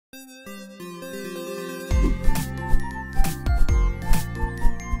El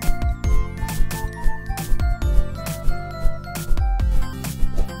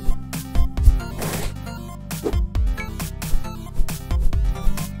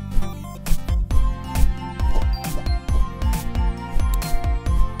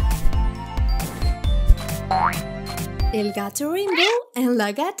Gato Rainbow and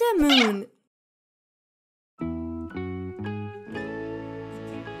la Gata Moon.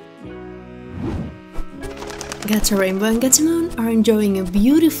 Gato Rainbow and Gata Moon are enjoying a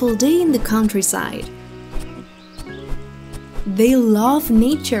beautiful day in the countryside. They love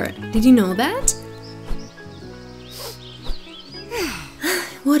nature. Did you know that?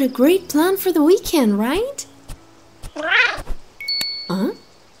 What a great plan for the weekend, right? Huh?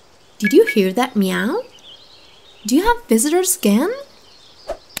 Did you hear that meow? Do you have visitors again?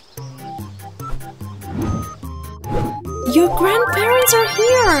 Your grandparents are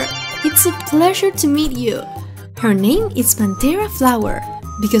here! It's a pleasure to meet you. Her name is Pantera Flower,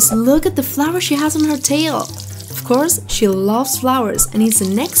 because look at the flower she has on her tail. Of course, she loves flowers and is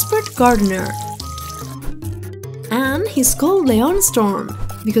an expert gardener. And he's called Leon Storm,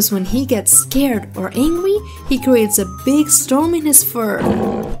 because when he gets scared or angry, he creates a big storm in his fur.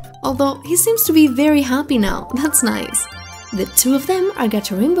 Although he seems to be very happy now, that's nice. The two of them are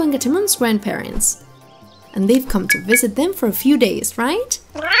Gato Rainbow and Gata Moon's grandparents. And they've come to visit them for a few days, right?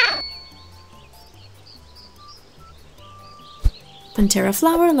 Pantera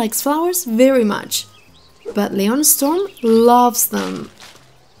Flower likes flowers very much, but Leon Storm loves them.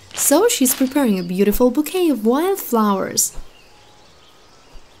 So she's preparing a beautiful bouquet of wild flowers.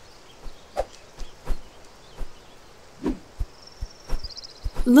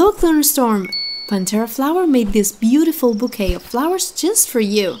 Look, Thunderstorm! Pantera Flower made this beautiful bouquet of flowers just for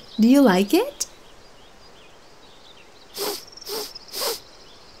you. Do you like it?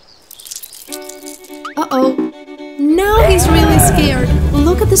 Uh-oh! Now he's really scared!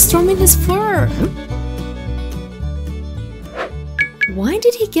 Look at the storm in his fur! Why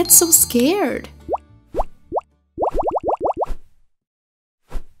did he get so scared?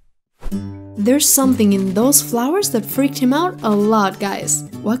 There's something in those flowers that freaked him out a lot, guys.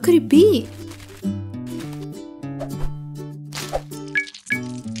 What could it be?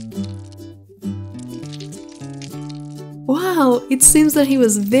 Wow, it seems that he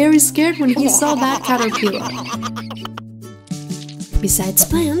was very scared when he saw that caterpillar. Besides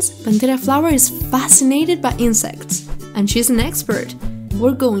plants, Pantera Flower is fascinated by insects, and she's an expert.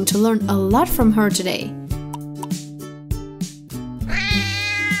 We're going to learn a lot from her today.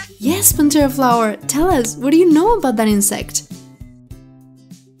 Yes, Pantera Flower, tell us, what do you know about that insect?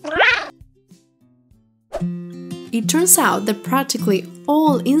 It turns out that practically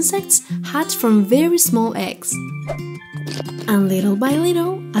all insects hatch from very small eggs. And little by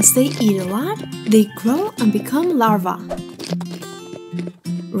little, as they eat a lot, they grow and become larvae.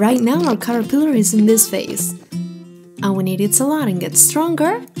 Right now our caterpillar is in this phase. And when it eats a lot and gets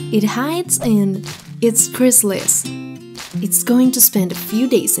stronger, it hides in its chrysalis. It's going to spend a few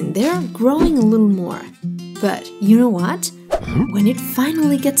days in there growing a little more. But you know what? When it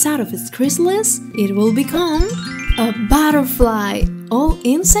finally gets out of its chrysalis, it will become a butterfly. All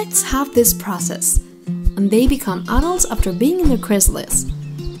insects have this process, and they become adults after being in their chrysalis.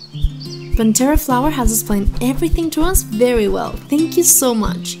 Pantera Flower has explained everything to us very well. Thank you so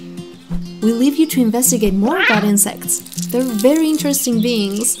much. We leave you to investigate more about insects. They're very interesting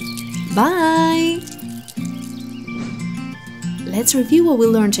beings. Bye! Let's review what we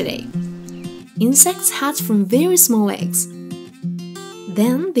learned today. Insects hatch from very small eggs.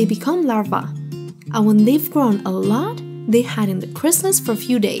 Then they become larvae. And when they've grown a lot, they hide in the chrysalis for a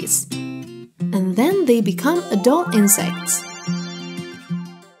few days. And then they become adult insects.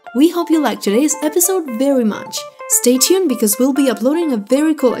 We hope you liked today's episode very much. Stay tuned because we'll be uploading a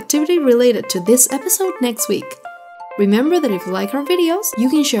very cool activity related to this episode next week. Remember that if you like our videos, you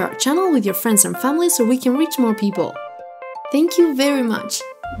can share our channel with your friends and family so we can reach more people. Thank you very much.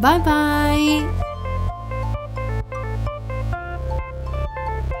 Bye bye!